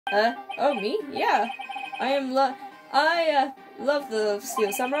Oh, me? Yeah. I love the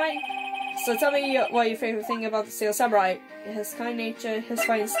Steel Samurai. So tell me what your favorite thing about the Steel Samurai. His kind nature, his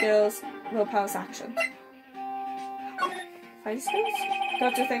fighting skills, willpower's action. Fighting skills?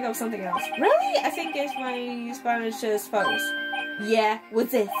 Got to think of something else. Really? I think it's when he Spanishes foes. Yeah,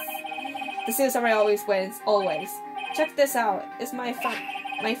 with this. The Steel Samurai always wins, always. Check this out. It's my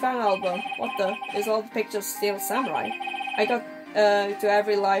fan album. What the? It's all the pictures of Steel Samurai. I got to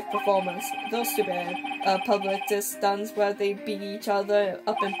every live performance. Those stupid public stunts where they beat each other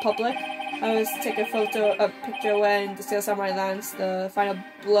up in public. I always take a picture when the Steel Samurai lands the final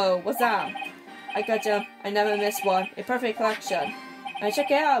blow. What's that? I gotcha. I never miss one. A perfect collection. And check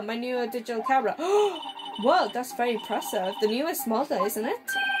it out, my new digital camera. Whoa, that's very impressive. The newest model, isn't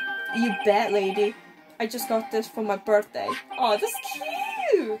it? You bet, lady. I just got this for my birthday. Oh, that's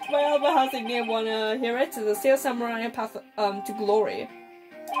cute! My album has a new one, hear it? The Steel Samurai Path to Glory.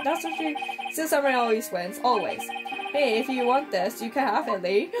 That's what Steel Samurai always wins, always. Hey, if you want this, you can have it,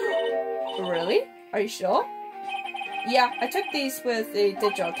 lady. Really? Are you sure? Yeah, I took these with a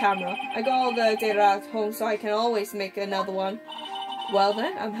digital camera. I got all the data at home so I can always make another one. Well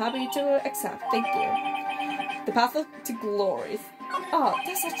then, I'm happy to accept, thank you. The Path to Glory. Oh,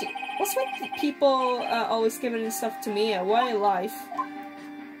 that's actually... What's with people always giving stuff to me? What a life.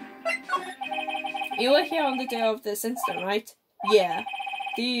 You were here on the day of this incident, right? Yeah.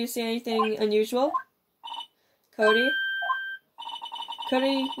 Do you see anything unusual? Cody?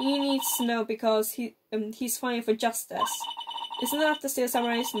 Cody, he needs to know because he's fighting for justice. Isn't that the Steel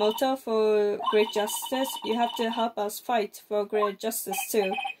Samurai's motto for great justice? You have to help us fight for great justice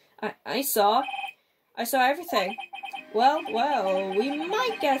too. I saw everything. Well, we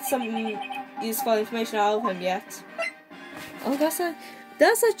might get some useful information out of him yet. Oh, that's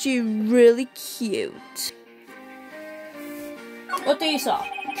actually really cute. What do you saw?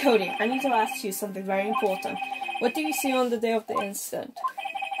 Cody, I need to ask you something very important. What did you see on the day of the incident?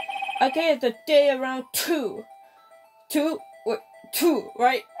 Okay, the day around 2. 2? What? 2,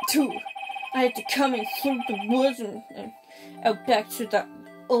 right? 2. I had to come in through the woods and out back to that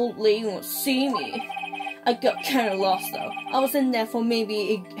old lady won't see me. I got kinda lost though. I was in there for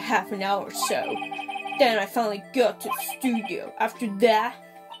maybe half an hour or so. Then I finally got to the studio. After that...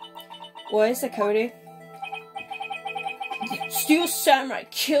 What is it, Cody? The Steel Samurai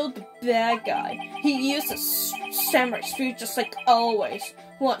killed the bad guy. He used a samurai spear just like always.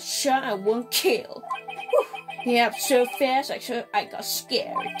 One shot and one kill. Whew. He happened so fast I got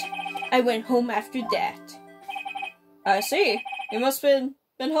scared. I went home after that. I see. It must have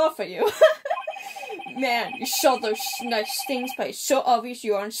been hard for you. Man, you shot those nice things, but it's so obvious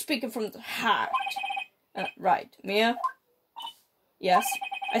you aren't speaking from the heart. Right, Mia? Yes?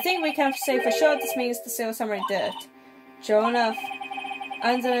 I think we can say for sure this means the Steel Samurai did it. Sure enough.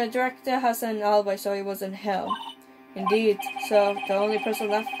 And the director has an alibi, so he was in hell. Indeed. So the only person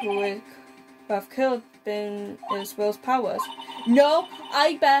left who would have killed Ben is Will's powers. No,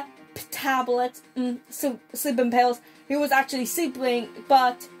 I bet tablets, sleeping pills. He was actually sleeping,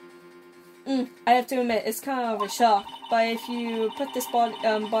 but I have to admit it's kind of a shock. But if you put this body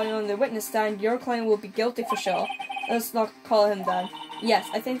on the witness stand, your client will be guilty for sure. Let's not call him then. Yes,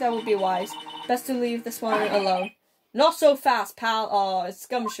 I think that would be wise. Best to leave this one alone. Not so fast, pal. Oh, it's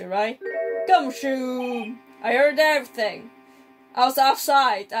Gumshoe, right? Gumshoe! I heard everything. I was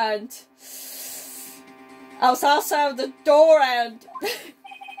outside of the door and...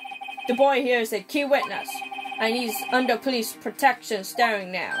 The boy here is a key witness. And he's under police protection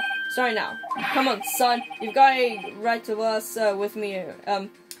staring now. Sorry now. Come on, son. You've got a right to us with me down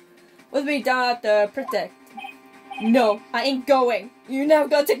at the protect. No, I ain't going. You're never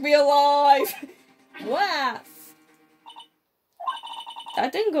gonna take me alive. Wow.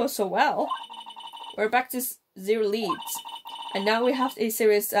 That didn't go so well. We're back to 0 leads. And now we have a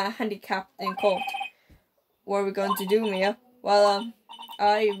serious handicap in court. What are we going to do, Mia? Well,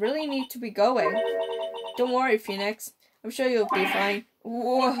 I really need to be going. Don't worry, Phoenix. I'm sure you'll be fine.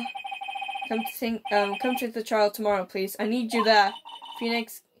 Whoa. Come to the trial tomorrow, please. I need you there.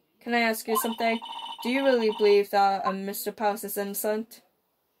 Phoenix, can I ask you something? Do you really believe that Mr. Powers is innocent?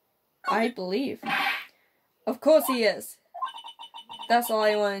 I believe. Of course he is. That's all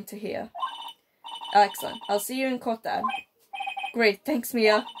I wanted to hear. Excellent. I'll see you in court then. Great. Thanks,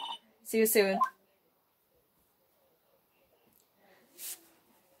 Mia. See you soon.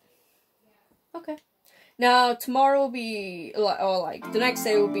 Okay. Now, tomorrow will be, the next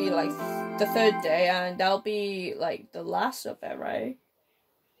day will be, the 3rd day, and that'll be, the last of it, right?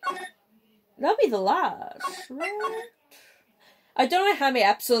 That'll be the last, right? I don't know how many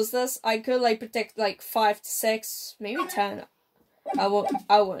episodes this. I could, predict, 5 to 6, maybe 10. I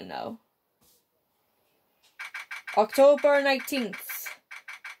won't know. October 19th.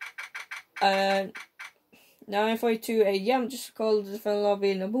 9:42 a.m. Just called the fan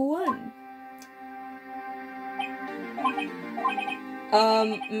lobby number 1.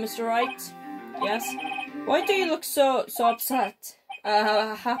 Mr. Wright? Yes? Why do you look so upset?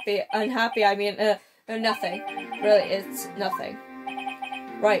 Unhappy, I mean, nothing. Really, it's nothing.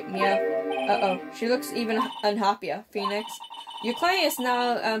 Right, Mia. Uh-oh, she looks even unhappier, Phoenix. Your client is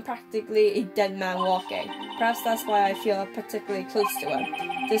now practically a dead man walking. Perhaps that's why I feel particularly close to him.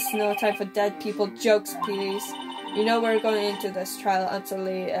 This is no time for dead people jokes, please. You know we're going into this trial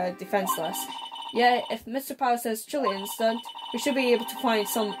utterly defenseless. Yeah, if Mr. Powers is truly innocent, we should be able to find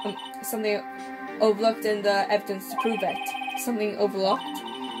something overlooked in the evidence to prove it. Something overlooked?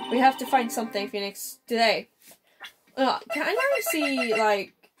 We have to find something, Phoenix, today. Can I now see,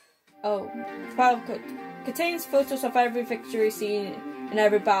 like... Oh, file contains photos of every victory scene and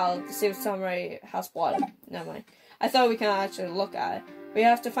every battle the Silver Samurai has won. Never mind. I thought we can actually look at it. We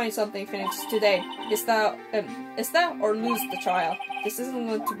have to find something, Phoenix, today. Is that or lose the trial? This isn't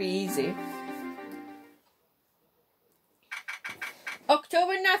going to be easy.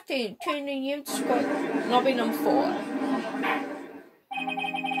 October 19th, 10 a.m. to squad lobby number 4.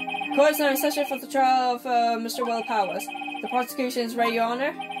 Court is now in session for the trial of Mr. Will Powers. The prosecution is ready, Your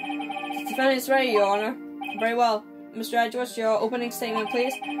Honor. The defendant is ready, Your Honor. Very well. Mr. Edwards, your opening statement,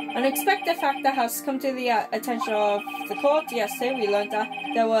 please. An unexpected fact that has come to the attention of the court. Yesterday, we learned that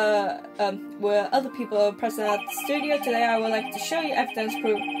there were other people present at the studio. Today, I would like to show you evidence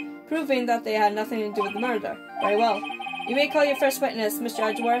proving that they had nothing to do with the murder. Very well. You may call your first witness, Mr.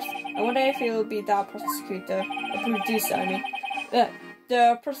 Edgeworth. I wonder if he will be that producer, I mean.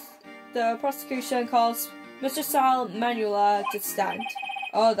 The prosecution calls Mr. Sal Manuela to stand.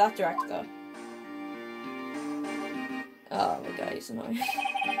 Oh, that director. Oh my god, he's annoying.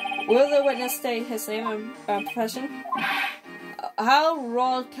 Will the witness state his name and profession? How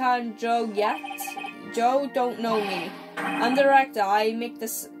raw can Joe get? Joe don't know me. I'm the director. I make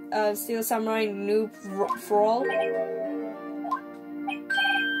this Steel Samurai noob for all.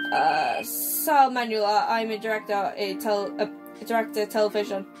 Sal Manuela, I'm a director, director of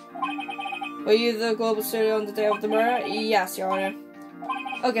television. Were you the global studio on the day of the murder? Yes, Your Honor.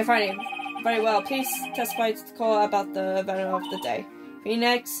 Okay, fine. Very well. Please testify to the court about the event of the day.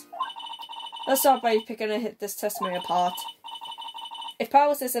 Phoenix. Let's start by picking this testimony apart. If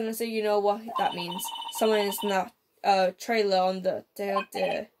Powers is innocent, you know what that means. Someone is not trailer on the day of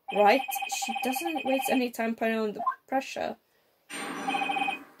the right. She doesn't waste any time putting on the pressure.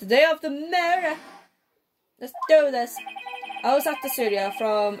 The day of the murder. Let's do this. I was at the studio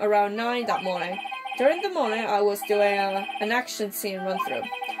from around 9 that morning. During the morning, I was doing an action scene run-through.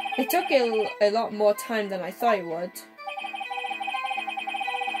 It took a lot more time than I thought it would.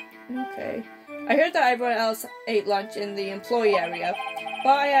 Okay. I heard that everyone else ate lunch in the employee area, but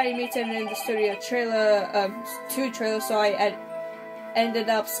I had a meeting in the studio two trailers, so I ended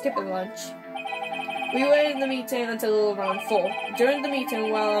up skipping lunch. We were in the meeting until around 4. During the meeting,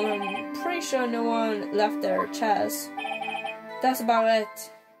 well, I'm pretty sure no one left their chairs. That's about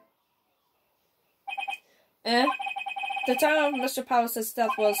it. The time of Mr. Powers'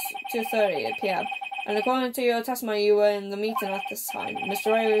 death was 2:30 p.m. And according to your testimony, you were in the meeting at this time.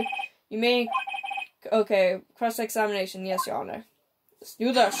 Mr. Ray, you may... Okay, cross-examination, yes, Your Honor. Let's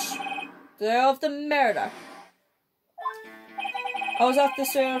do this. The day of the murder. I was at the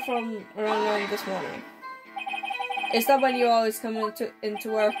studio from around 9 this morning. Is that when you always come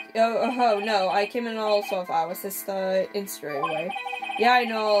into work? Oh, no, I came in all sort of hours. It's the industry way. Yeah, I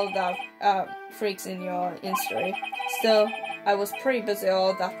know all that freaks in your industry. Still, I was pretty busy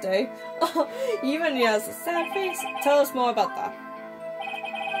all that day. Even he has a sad face. Tell us more about that.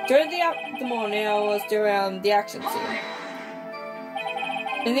 During the morning, I was doing the action scene.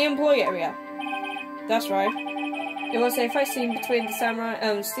 In the employee area. That's right. It was a fight scene between the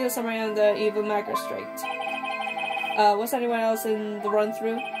Steel Samurai and the evil magistrate. Was anyone else in the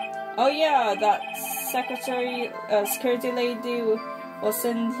run-through? Oh yeah, that security lady was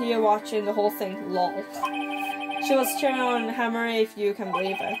in here watching the whole thing, lol. She was cheering on Hammer, if you can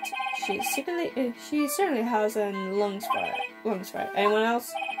believe it. She certainly has lungs for it. Anyone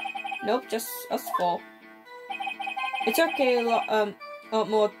else? Nope, just us 4. It took a lot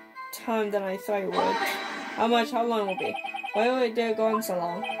more time than I thought it would. How long will it be? Why would it go on so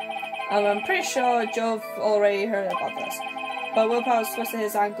long? I'm pretty sure Joe already heard about this. But Will Powers twisted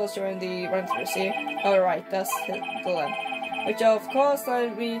his ankles during the run-through, see? Oh right, that's the limb. Which of course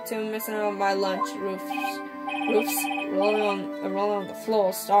led me to missing out on my lunch. Roofs rolling on the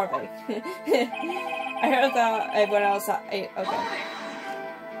floor, starving. I heard that everyone else ate. Okay.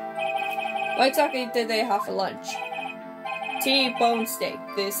 What exactly did they have for lunch? T-bone steak.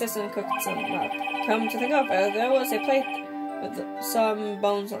 The assistant cooked some up. Come to think of it, there was a plate with some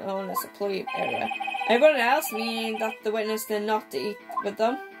bones on its employee area. Everyone else, meaning that the witness did not eat with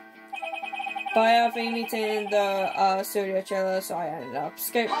them. But I having eaten in the studio trailer, so I ended up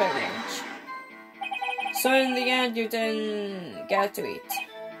skipping lunch. So in the end, you didn't get to eat.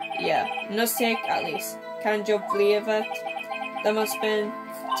 Yeah, no steak at least. Can't you believe it? That must have been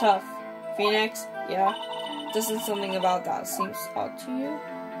tough. Phoenix? Yeah. Doesn't something about that seems odd to you?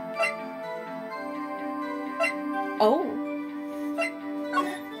 Oh.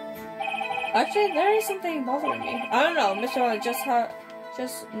 Actually, there is something bothering me. I don't know, Mr. Wright, just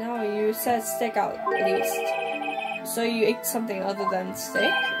now you said steak at least. So you ate something other than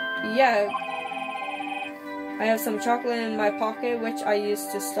steak? Yeah. I have some chocolate in my pocket, which I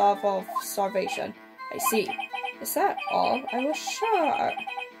used to starve of starvation. I see. Is that all? I was sure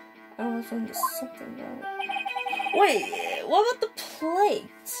I was on something wrong. Wait, what about the plate?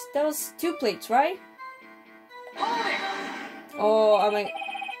 That was 2 plates, right? Oh, I mean,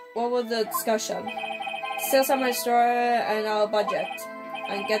 what was the discussion? Sales at my store and our budget.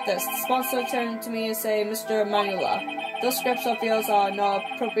 And get this, the sponsor turned to me and say, Mr. Manula, those scripts of yours are not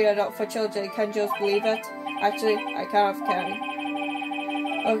appropriate for children, can't you just believe it? Actually, I kind of can.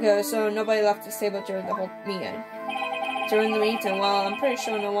 Okay, so nobody left the table during the whole meeting. During the meeting, well, I'm pretty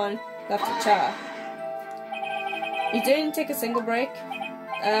sure no one left the chair. You didn't take a single break?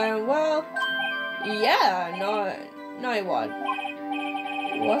 Well, yeah, no one.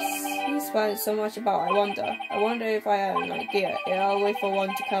 What's he spent so much about, I wonder? I wonder if I have an idea. Yeah, I'll wait for one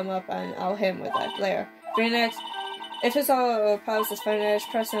to come up and I'll hit him with it later. Phoenix, if his palace is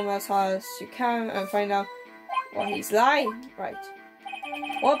finished, press him as hard as you can and find out what he's lying. Right.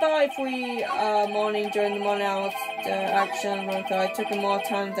 What about if we, during the morning hours, the action run through? I took him more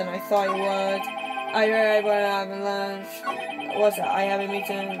time than I thought it would. I heard when I'm having lunch. What's that? I have a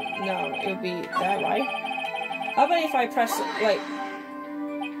meeting? No, it would be that, right? How about if I press, like,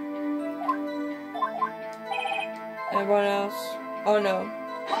 everyone else? Oh no.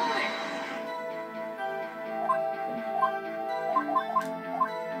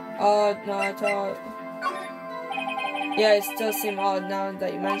 Oh, no, I thought. Yeah, it does seem odd now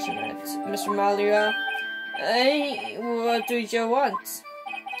that you mention it. Mr. Malia, hey, what do you want?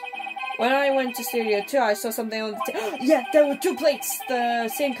 When I went to Studio 2, I saw something on the yeah, there were 2 plates, the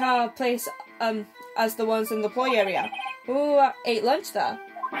same kind of place as the ones in the employee area. Who ate lunch there?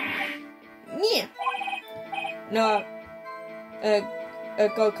 Yeah. No, a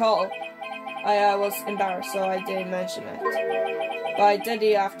good call. I was embarrassed, so I didn't mention it. But I did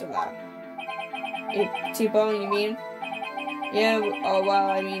eat after that. T-bone, you mean? Yeah, oh well,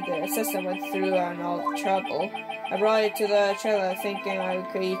 I mean, the assistant went through and all the trouble. I brought it to the trailer thinking I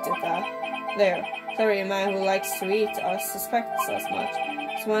could eat it there. Clearly a man who likes to eat or suspects as much.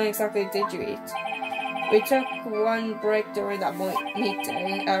 So what exactly did you eat? We took 1 break during that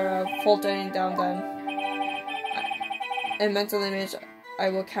meeting, folding down then. A mental image I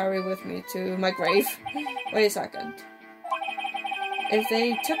will carry with me to my grave. Wait a second. If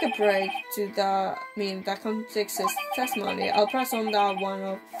they took a break to that mean that contradicts his testimony, I'll press on that one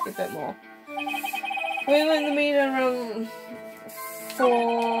a bit more. We were in the meeting room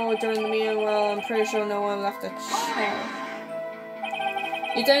 4 during the meeting. Well, I'm pretty sure no one left the chair.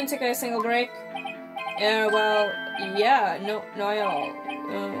 You didn't take a single break? Yeah, well, yeah, no, not at all.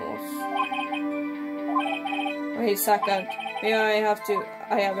 Wait a second. Maybe I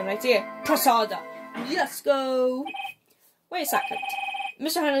have an idea. Prasada! Let's go! Wait a second.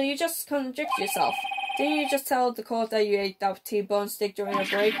 Mr. Handler, you just contradict yourself. Didn't you just tell the court that you ate that T-bone steak during a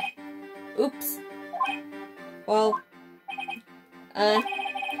break? Oops. Well,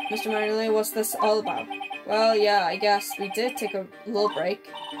 Mr. Manley, what's this all about? Well, yeah, I guess we did take a little break.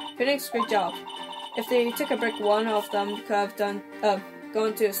 Phoenix, great job. If they took a break, one of them could have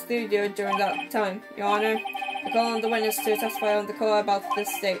gone to a studio during that time, Your Honor. I call on the witness to testify on the court about this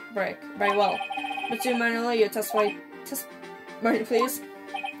steak break. Very well. Mr. Manley, you testify. Martin, please.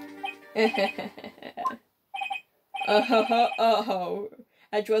 Oh,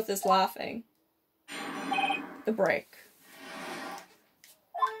 Edgeworth is laughing. The break.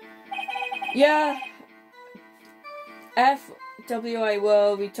 Yeah. FWI,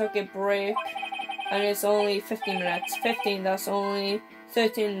 well, we took a break, and it's only 15 minutes. 15, that's only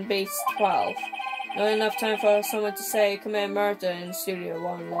 13 base 12. Not enough time for someone to say commit murder in Studio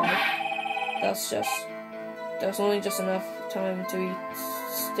 1 live. There's only just enough time to eat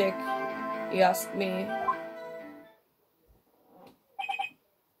steak, you ask me.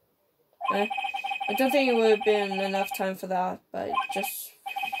 I don't think it would have been enough time for that, but just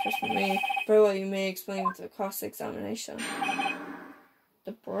for me. Very well, you may explain the cross-examination.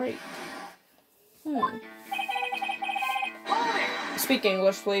 The break. Speak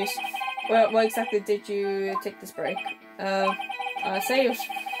English, please. What exactly did you take this break? I say it was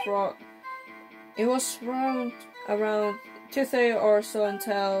around 2:30 or so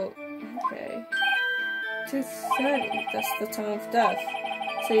until 2:30. That's the time of death.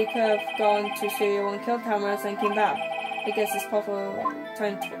 So you could have gone to Studio 1, killed cameras, and came back. I guess it's possible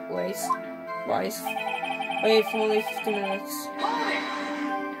time-wise. Wait for only 50 minutes.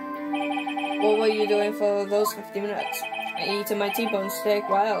 What were you doing for those 50 minutes? I ate my T-bone steak.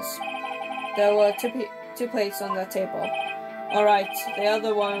 What else? There were two plates on that table. Alright, the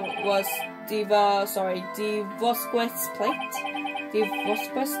other one was Dee Vosquist's plate. Dee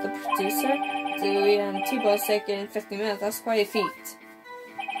Vosquist, the producer, to eat a T-bone steak in 50 minutes. That's quite a feat.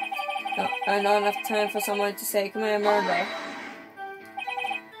 No, and not enough time for someone to say, commit a murder.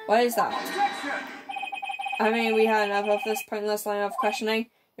 What is that? I mean, we had enough of this pointless line of questioning,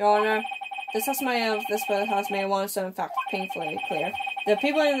 Your Honor. The testimony of this witness has made one so in fact painfully clear. The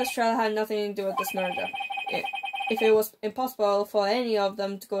people in this trial had nothing to do with this murder. If it was impossible for any of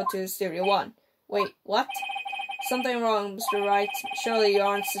them to go to Studio 1. Wait, what? Something wrong, Mr. Wright. Surely you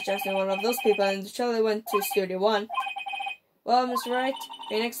aren't suggesting one of those people and surely went to Studio 1. Well, Mr. Wright,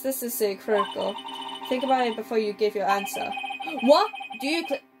 Phoenix, this is critical. Think about it before you give your answer. What? Do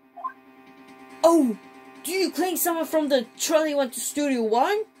you claim someone from the trial went to Studio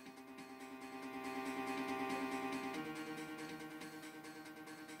 1?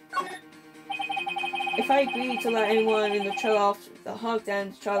 If I agree to let anyone in the trial off the hook,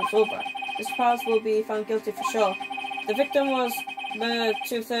 then the trial is over. Mr. Powers will be found guilty for sure. The victim was murdered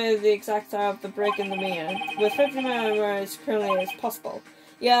 2:30 the exact time of the break in the meeting, with 50 minutes as currently as possible.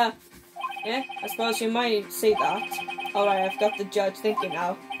 Yeah, I suppose you might say that. Alright, I've got the judge thinking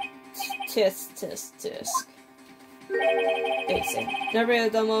now. Tisk. Basic. Never had a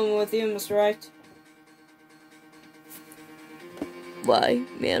dumb moment with you, Mr. Wright. Why?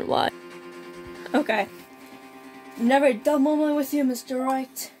 Man, why? Okay. Never a dull moment with you, Mr.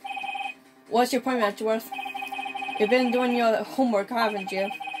 Wright. What's your point, Edgeworth? You've been doing your homework, haven't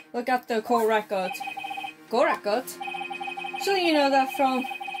you? Look at the court record. Court record? So you know that from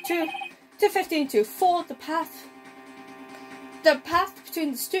 2:15 to 4, the path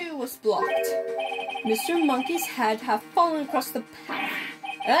between the two was blocked. Mr. Monkey's head had fallen across the path.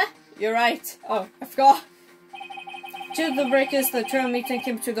 You're right. Oh, I forgot. Due to the breakers, the trail meeting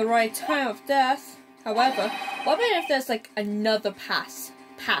came to the right time of death. However, what about if there's like another path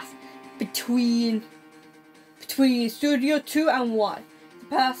between Studio 2 and 1? The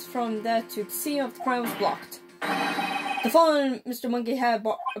path from there to the scene of the crime was blocked. The fallen Mr. Monkey had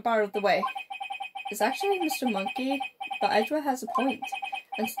barred the way. It's actually Mr. Monkey, but Edgeworth has a point.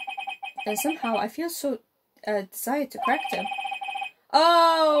 And somehow I feel so desire to correct him.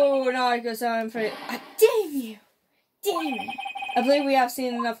 Oh no, I guess I'm afraid. Damn you! I believe we have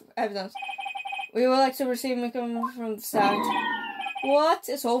seen enough evidence. We would like to receive income from the stand. What?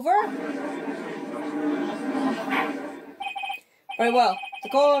 It's over? Very well. The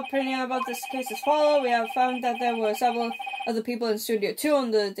court opinion about this case is follow. We have found that there were several other people in Studio 2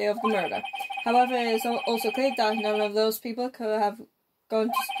 on the day of the murder. However, it is also clear that none of those people could have gone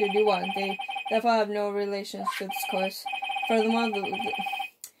to Studio 1. They therefore have no relation to this case. Furthermore,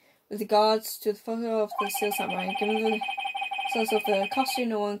 with regards to the photo of the Steel Samurai, given the size of the costume,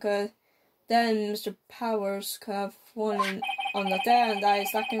 no one could. Then Mr. Powers could have worn on that day, and that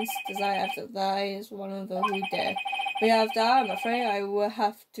is seconds desire after that is one of the who did. We have that. I'm afraid I will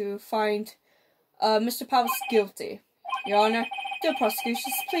have to find Mr. Powers guilty. Your Honor, the prosecution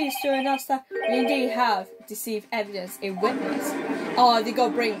is pleased to announce that we indeed have deceived evidence, a witness. Oh, they go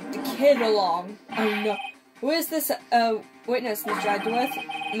bring the kid along. Oh no. Who is this witness, Mr. Edgeworth?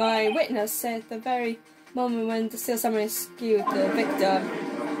 My witness said at the very moment when the Steel Samurai rescued the victim.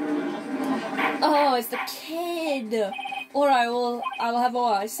 Oh, it's the kid. Alright, I will have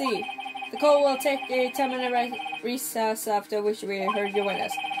all I see. The court will take a 10-minute recess after which we heard your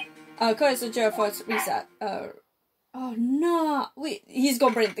witness. Court is adjourned for its reset. Oh no! He's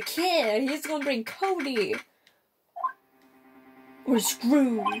gonna bring the kid. He's gonna bring Cody. We're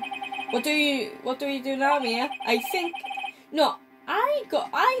screwed. What do we do now, Mia? I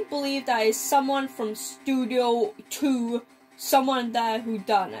believe that is someone from Studio 2, someone there who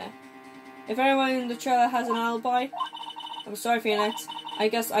done it. If anyone in the trailer has an alibi, I'm sorry, Phoenix. I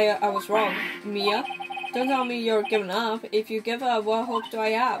guess I was wrong. Mia, don't tell me you're giving up. If you give up, what hope do I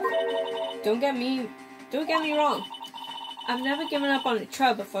have? Don't get me wrong. I've never given up on a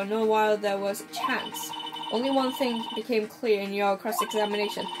trial before, nor while there was a chance. Only one thing became clear in your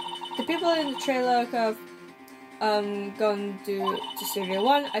cross-examination. The people in the trailer have gone to Studio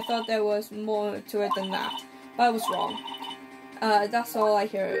 1. I thought there was more to it than that, but I was wrong. That's all I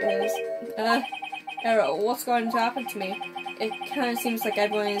hear is, Arrow, what's going to happen to me? It kind of seems like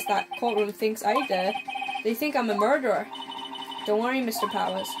everyone in that courtroom thinks I did. They think I'm a murderer. Don't worry, Mr.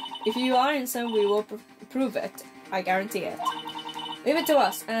 Powers. If you are innocent, we will prove it. I guarantee it. Leave it to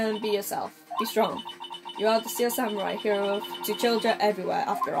us, and be yourself. Be strong. You are the Steel Samurai, hero to children everywhere,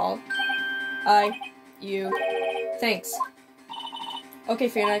 after all. You. Thanks. Okay,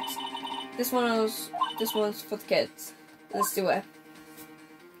 Phoenix. This one's for the kids. Let's do it.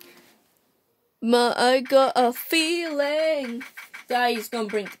 But I got a feeling that he's gonna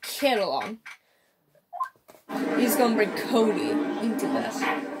bring the kid along. He's gonna bring Cody into this.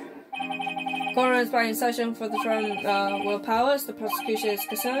 Court is by session for the term Will Powers. The prosecution is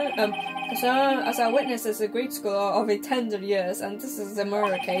concerned as our witness is a grade scholar of a tender years, and this is a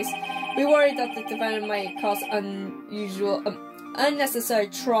murder case. We worry that the defendant might cause unnecessary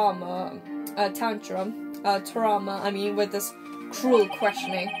trauma, with this cruel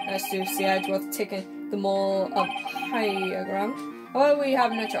questioning as to see Edgeworth taking the more higher ground. However, we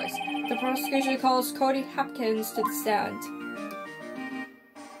have no choice. The prosecution calls Cody Hopkins to the stand.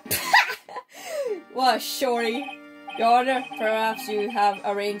 What, shorty? Your Honor, perhaps you have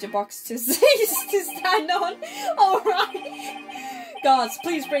arranged a box to stand on. Alright. Gods,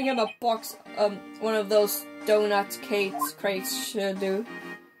 please bring him a box, one of those donut crates should do.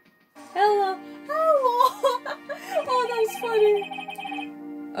 Hello. Oh, that's funny.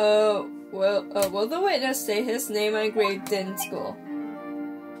 Will the witness say his name and grade in school?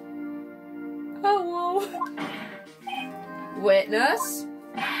 Hello. Witness?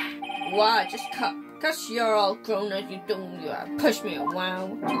 Why, just cause you're all grown up, you push me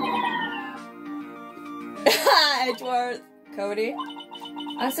around. Edgeworth. Cody.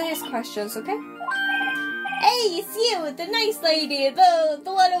 Answer his questions, okay? Hey, it's you, the nice lady, the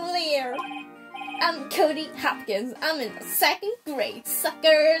one over there. I'm Cody Hopkins. I'm in the 2nd grade,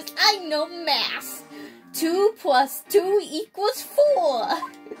 suckers. I know math. 2 + 2 = 4.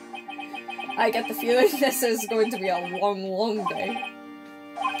 I get the feeling this is going to be a long day.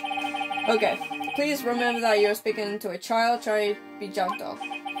 Okay, please remember that you're speaking to a child. Try to be gentle.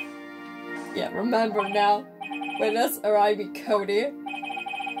 Yeah, remember now. Witness, or I be Cody.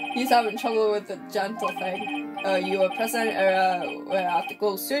 He's having trouble with the gentle thing. You were present at the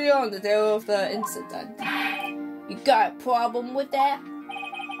Gold Studio on the day of the incident. You got a problem with that?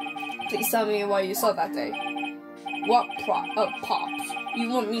 Please tell me what you saw that day. What Pops? You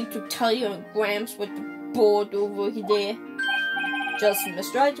want me to tell you Gramps with the board over there? Just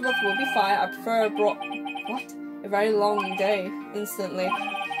Mr. Edgeworth will be fine. I prefer a very long day. Instantly.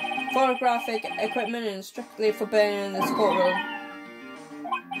 Photographic equipment is strictly forbidden in this courtroom.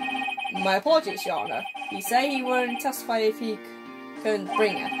 My apologies, Your Honor. He said he wouldn't testify if he couldn't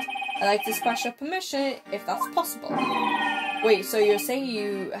bring it. I'd like to special permission if that's possible. Wait, so you're saying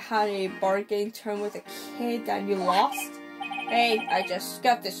you had a bargaining turn with a kid and you lost? Hey, I just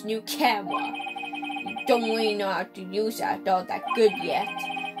got this new camera. You don't really know how to use it all that good yet,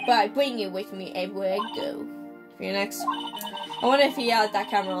 but I bring it with me everywhere I go. Phoenix, I wonder if he had that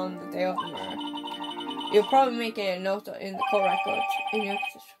camera on the day of the murder. You'll probably make a note in the court record. In your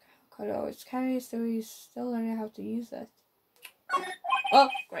could always carry, so he's still learning how to use it. Oh,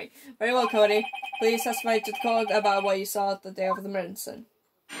 great. Very well, Cody. Please testify to the court about what you saw the day of the murder.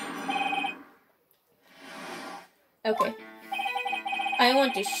 Okay. I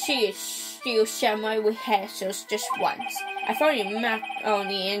want to see a Steel Samurai with hassles just once. I found a map on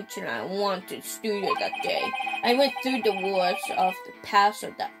the internet and went to the studio that day. I went through the woods of the past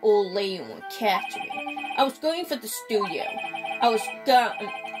so that old lady won't catch me. I was going for the studio.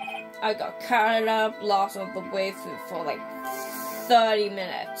 I got caught up, lost on the way through for like 30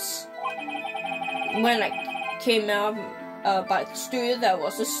 minutes. When I came out by the studio, there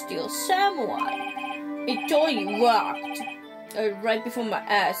was a Steel Samurai. It totally rocked. Right before my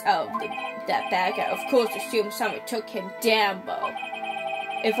eyes out of that bad guy. Of course, the Steel Samurai took him down, though.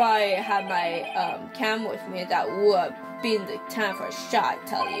 If I had my cam with me, that would have been the time for a shot, I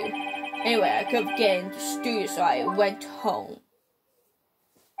tell you. Anyway, I couldn't get into the studio, so I went home.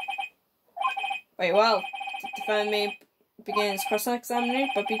 Wait, well, the defendant may begin his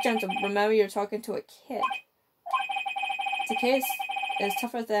cross-examination, but be gentle. Remember, you're talking to a kid. The case is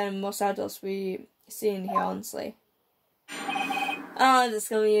tougher than most adults we see in here, honestly. Oh, this is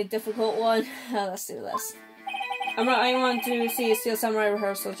gonna be a difficult one. Let's do this. I want to see a Steel Samurai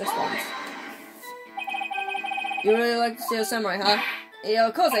rehearsal just once. You really like the Steel Samurai, huh? Yeah,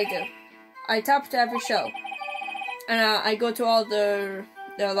 of course I do. I tap to every show. And I go to all their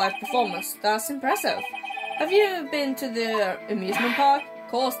live performance. That's impressive. Have you been to the amusement park?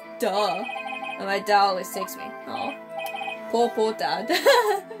 Of course, duh. And my dad always takes me. Oh, poor dad.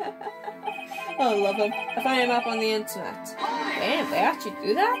 Oh, I love him. I found him up on the internet. Damn, they actually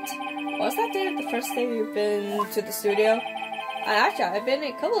do that? Was that the first day you've been to the studio? Actually, I've been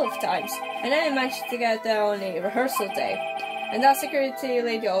a couple of times. And I managed to get there on a rehearsal day. And that security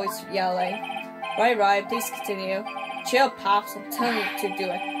lady always yelling, Right, please continue. Chill, Pops, I'm telling you to do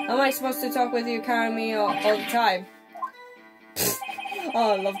it. How am I supposed to talk with you carrying me all the time?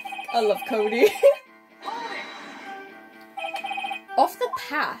 Oh, I love Cody. Off the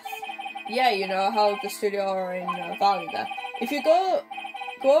path. Yeah, you know how the studio are in Valley there. If you go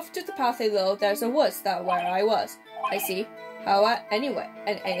off to the path a little, there's a woods that where I was. I see.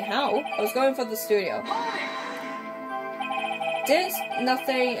 Anyhow, I was going for the studio. Did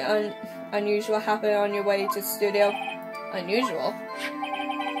nothing unusual happen on your way to the studio? Unusual?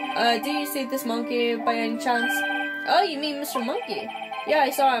 Do you see this monkey by any chance? Oh, you mean Mr. Monkey? Yeah, I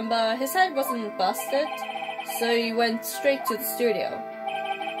saw him, but his head wasn't busted, so he went straight to the studio.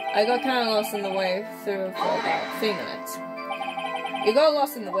 I got kind of lost in the way through for about 3 minutes. You got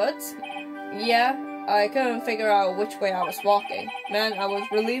lost in the woods? Yeah, I couldn't figure out which way I was walking. Man, I was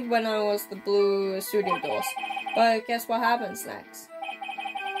relieved when I was the blue studio doors. But guess what happens next?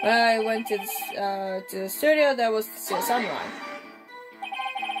 When I went to the studio, there was the Steel Samurai.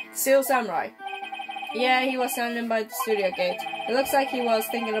 Steel Samurai. Yeah, he was standing by the studio gate. It looks like he was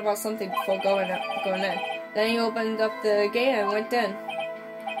thinking about something before going in. Then he opened up the gate and went in.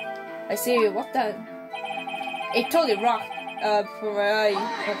 I see. What then? It totally rocked for my eye.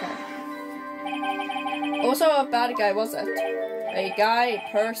 Okay. Also, a bad guy, was it? A guy, a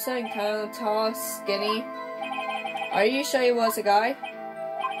person, kind of tall, skinny. Are you sure he was a guy?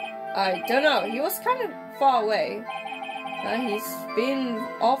 I don't know. He was kind of far away. He's been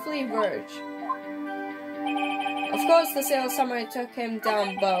awfully verge. Of course, the Steel Samurai took him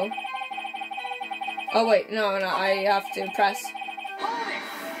down below. Oh wait, no, I have to press.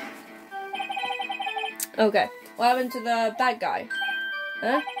 Okay, what happened to the bad guy?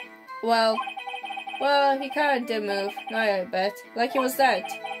 Huh? Well, he kinda did move, I bet. Like he was dead.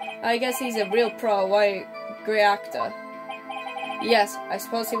 I guess he's a real pro, white, grey actor. Yes, I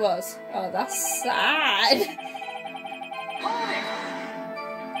suppose he was. Oh, that's sad.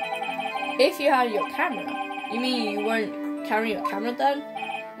 If you had your camera. You mean you weren't carrying your camera then?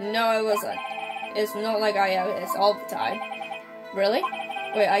 No, I wasn't. It's not like I have it all the time. Really?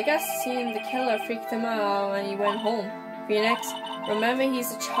 Wait, I guess seeing the killer freaked him out and he went home. Phoenix, remember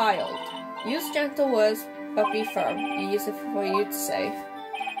he's a child. Use gentle words, but be firm. Easy for you to say.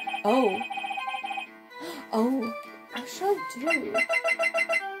 Oh, I shall do.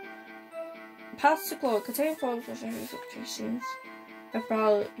 Pass to Chloe, contain photos of victory scenes.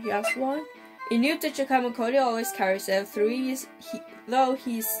 About he asked one. A new digital camera Cody always carries it through though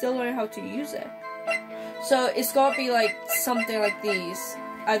he's still learning how to use it. So it's gotta be like something like these.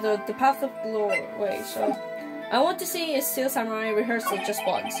 Either the path of glory. Wait, so I want to see a Steel Samurai rehearsal just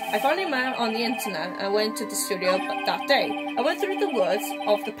once. I found a man on the internet and went to the studio that day. I went through the woods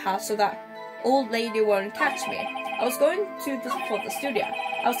of the path so that old lady wouldn't catch me. I was going for the studio.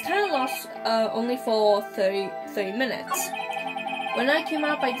 I was kind of lost only for 30 minutes. When I came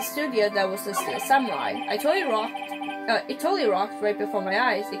out by the studio, there was the Steel Samurai. It totally rocked right before my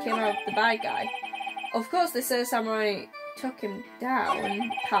eyes. It came out the bad guy. Of course, the Steel Samurai took him down.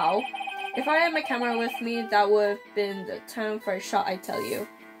 How? If I had my camera with me, that would have been the time for a shot, I tell you.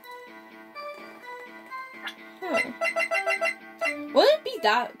 Will it be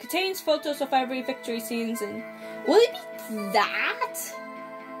that? Contains photos of every victory scenes and... Will it be that?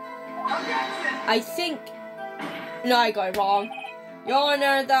 I think... No, I got it wrong. Your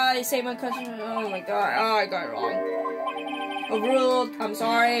Honor, that I say my question. Oh my god. Oh, I got it wrong. Overruled. I'm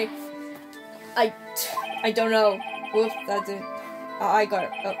sorry. I don't know. Whoops, that didn't... I got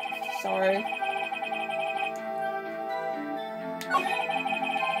it. Oh, sorry.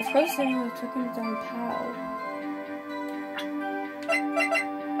 Of course, they took him down pal.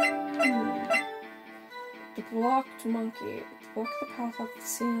 The blocked monkey. Walk the path up the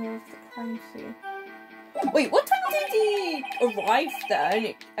scene of the crime scene. Wait, what time did he arrive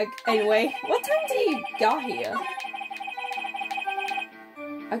there? Anyway, what time did he get here?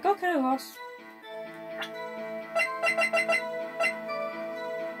 I got kind of lost.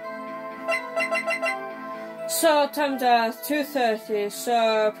 So, timed at 2:30,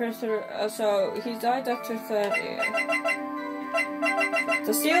 so he died at 2:30.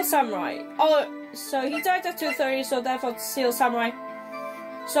 The Steel Samurai. Oh, So he died at 2:30, so therefore Steel Samurai.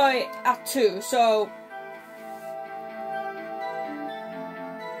 Sorry, at 2, so...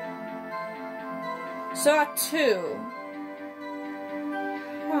 So at 2...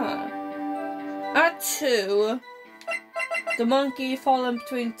 Huh. At 2... The monkey fallen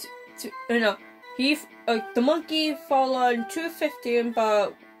between... the monkey fallen 2:15,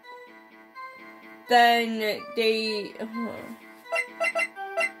 but... Then they...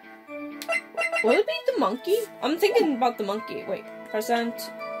 Will it be the monkey? I'm thinking about the monkey. Wait,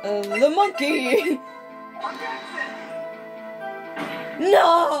 present the monkey.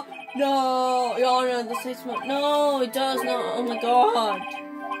 No, no, Your Honor, the statement. No, it does not. Oh my God.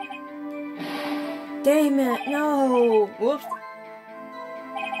 Damn it! No. Whoops.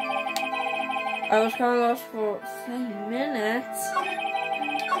 I was kind of lost for 30 minutes.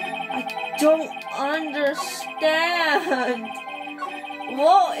 I don't understand.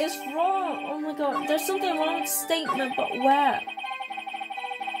 What is wrong? Oh my God, there's something wrong with the statement, but where?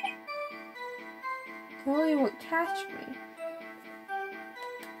 Chloe won't catch me.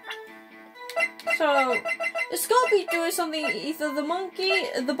 So, is Scotty doing something, either the monkey,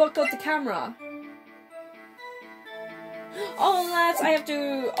 the book, or the camera? Unless I have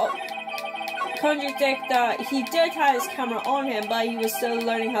to contradict that he did have his camera on him, but he was still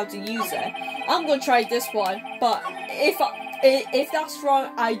learning how to use it. I'm gonna try this one, but if that's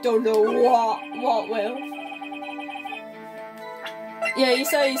wrong, I don't know what will. Yeah, he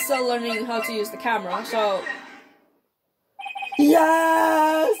said he's still learning how to use the camera, so...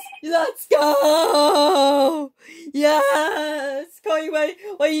 Yes! Let's go! Yes! Cody,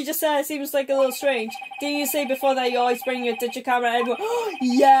 what you just said seems like a little strange. Didn't you say before that you always bring your digital camera everywhere?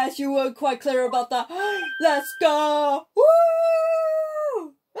 Yes, you were quite clear about that. Let's go!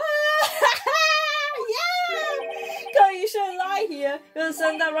 Woo! You shouldn't lie here. You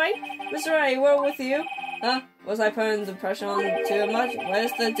understand that, right? Mr. Wright, we're with you. Huh? Was I putting the pressure on too much?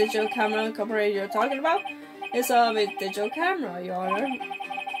 Where's the digital camera company you're talking about? It's a digital camera, Your Honor.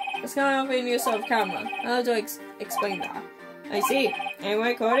 It's kind of a new sort of camera. How do I explain that? I see.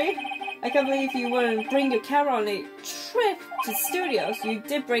 Anyway, Cody, I can't believe you wouldn't bring your camera on a trip to the studios. You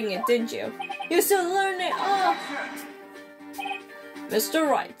did bring it, didn't you? You still learning it. Oh. Mr.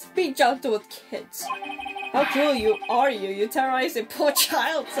 Wright, be gentle with kids. How cruel are you? You terrorize a poor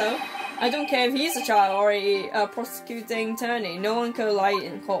child, so... I don't care if he's a child or a prosecuting attorney. No one could lie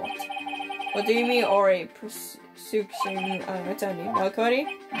in court. What do you mean, or a prosecuting attorney? Well, Cody?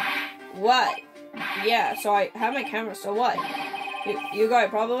 What? Yeah, so I have my camera, so what? You got a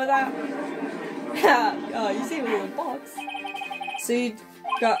problem with that? Oh, you see a little box. So you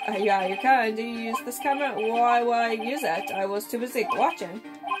got... yeah, you can. Do you use this camera? Why would I use it? I was too busy watching.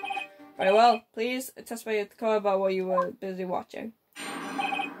 Very well, please testify at the court about what you were busy watching.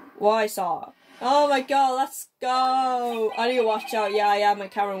 What I saw. Oh my God, let's go! I need to watch out. Yeah, I had my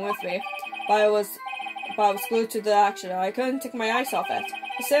camera with me, but I was glued to the action. I couldn't take my eyes off it.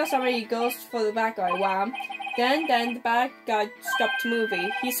 The sales summary goes for the bad guy. Wham! Then the bad guy stopped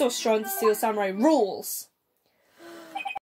moving. He's so strong. The Steel Samurai rules.